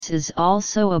is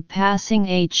also a passing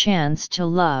a chance to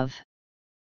love.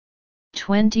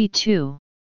 22.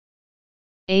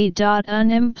 A.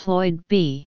 Unemployed.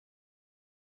 B.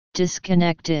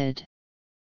 Disconnected.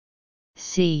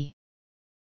 C.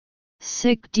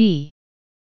 Sick. D.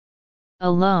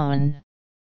 Alone.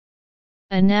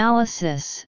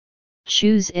 Analysis.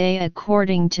 Choose A.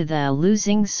 According to the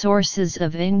losing sources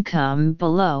of income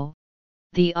below,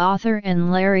 the author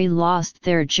and Larry lost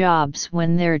their jobs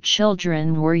when their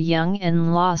children were young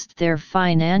and lost their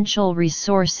financial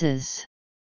resources.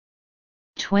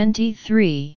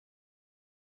 23.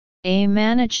 A.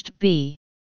 Managed. B.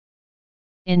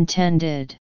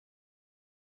 Intended.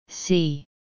 C.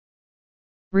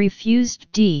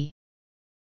 Refused. D.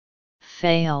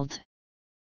 Failed.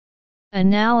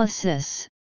 Analysis.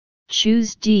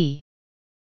 Choose D.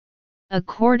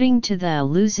 According to the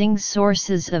losing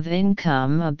sources of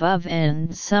income above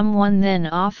and someone then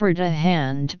offered a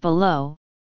hand below,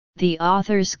 the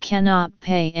authors cannot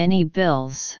pay any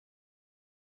bills.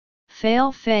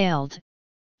 Failed.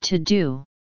 To do.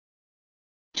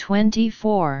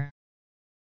 24.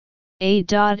 A.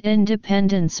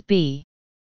 Independence. B.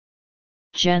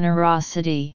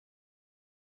 Generosity.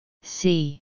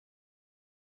 C.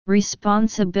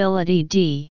 Responsibility.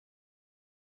 D.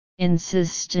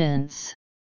 Insistence.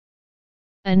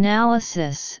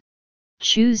 Analysis.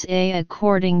 Choose A.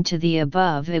 According to the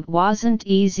above, it wasn't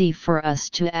easy for us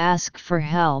to ask for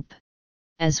help,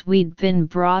 as we'd been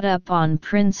brought up on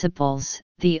principles.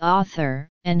 The author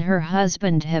and her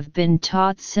husband have been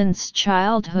taught since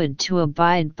childhood to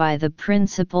abide by the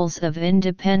principles of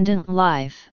independent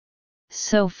life,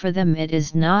 so for them it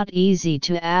is not easy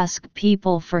to ask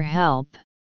people for help.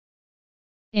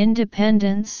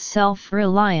 Independence.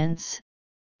 Self-reliance.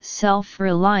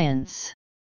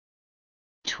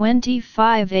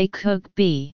 25. A. Cook.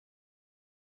 B.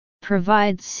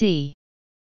 Provide. C.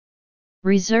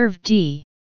 Reserve. D.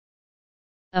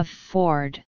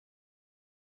 Afford.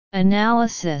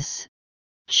 Analysis.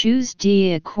 Choose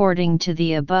D. According to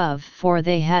the above, for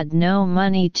they had no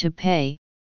money to pay,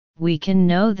 we can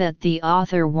know that the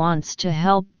author wants to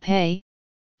help pay,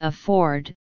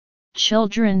 afford,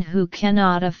 children who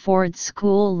cannot afford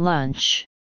school lunch.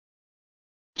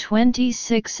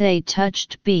 26. A.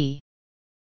 Touched. B.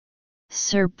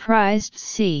 Surprised.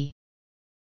 C.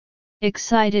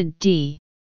 Excited. D.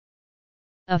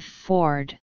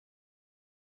 Afford.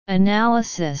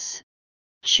 Analysis.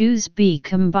 Choose B.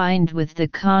 Combined with the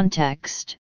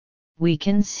context, we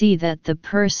can see that the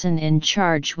person in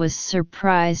charge was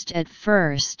surprised at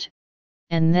first,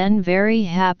 and then very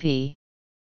happy.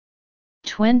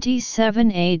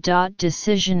 27. A.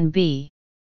 Decision. B.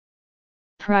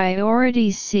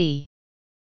 Priority. C.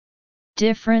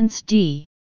 Difference. D.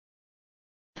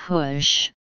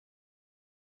 Push.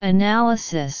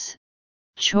 Analysis.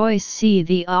 Choice C.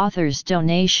 The author's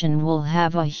donation will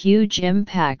have a huge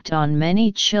impact on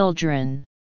many children.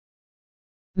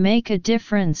 Make a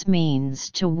difference means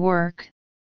to work,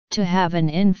 to have an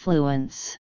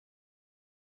influence.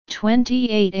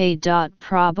 28. A.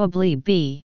 Probably.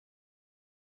 B.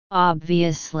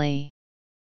 Obviously.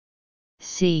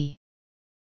 C.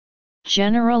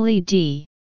 Generally. D.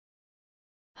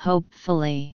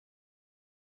 Hopefully.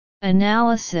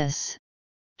 Analysis.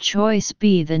 Choice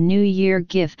B. The New Year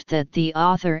gift that the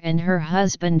author and her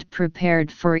husband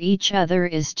prepared for each other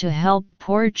is to help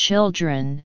poor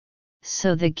children,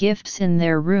 so the gifts in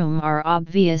their room are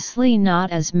obviously not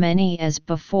as many as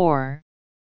before,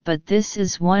 but this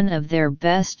is one of their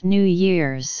best New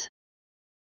Year's.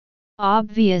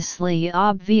 Obviously.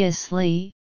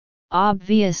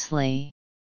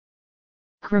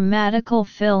 Grammatical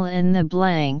fill in the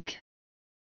blank.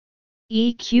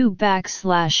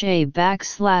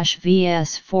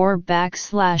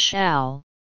 EQ_A_VS4_AL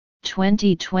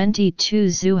 2022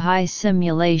 Zhuhai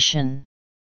simulation.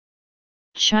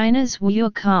 China's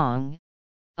Wukong,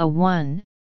 a 1.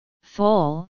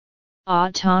 Full,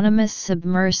 autonomous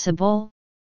submersible,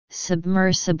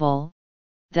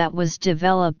 that was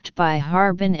developed by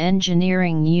Harbin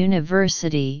Engineering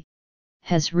University,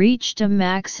 has reached a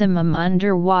maximum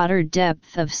underwater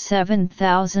depth of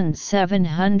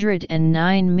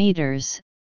 7,709 meters,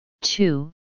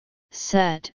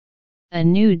 set a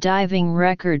new diving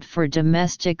record for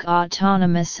domestic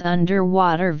autonomous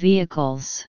underwater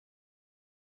vehicles.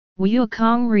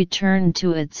 Wukong returned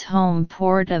to its home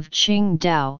port of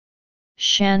Qingdao,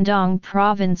 Shandong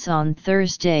Province on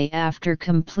Thursday after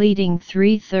completing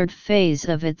 3/3 phase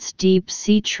of its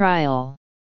deep-sea trial.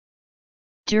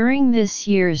 During this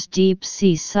year's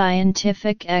deep-sea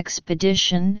scientific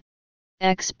expedition,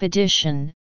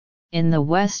 in the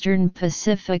Western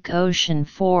Pacific Ocean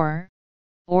 4,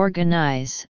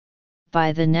 organize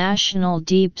by the National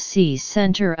Deep Sea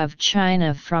Center of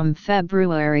China from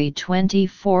February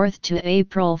 24 to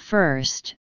April 1,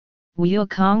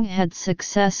 Wukong had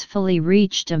successfully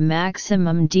reached a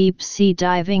maximum deep-sea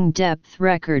diving depth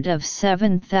record of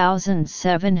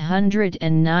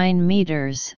 7,709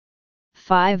 meters.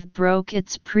 5 broke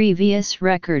its previous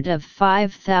record of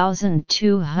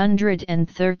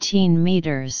 5,213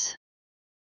 meters.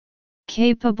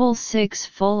 Capable 6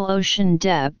 full ocean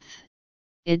depth,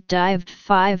 it dived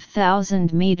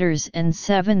 5,000 meters and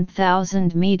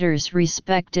 7,000 meters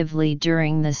respectively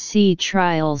during the sea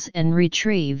trials and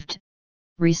retrieved,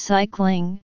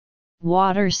 recycling,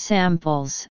 water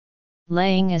samples,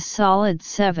 laying a solid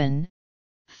 7,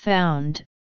 found,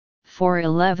 for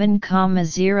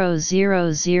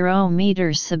 11,000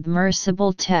 meter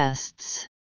submersible tests.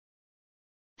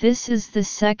 This is the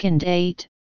second 8,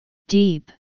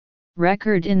 deep,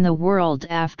 record in the world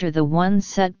after the one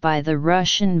set by the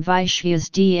Russian Vyshya's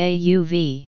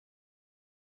DAUV.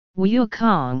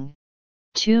 Wukong,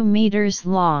 2 meters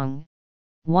long,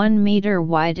 1 meter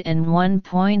wide and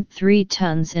 1.3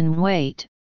 tons in weight,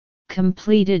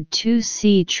 completed 2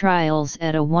 sea trials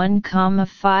at a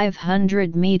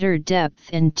 1,500 meter depth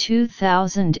in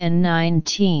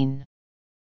 2019.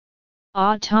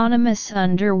 Autonomous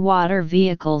underwater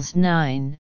vehicles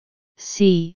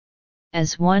 9C,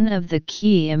 as one of the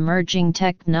key emerging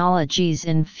technologies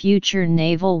in future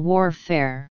naval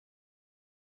warfare.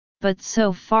 But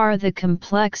so far the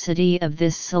complexity of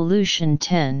this solution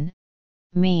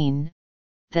mean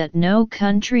that no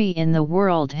country in the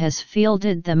world has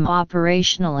fielded them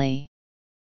operationally.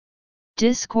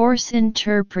 Discourse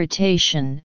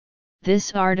interpretation.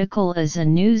 This article is a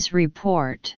news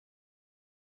report.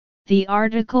 The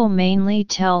article mainly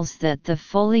tells that the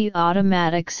fully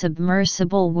automatic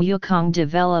submersible Wukong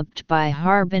developed by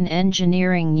Harbin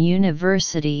Engineering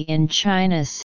University in China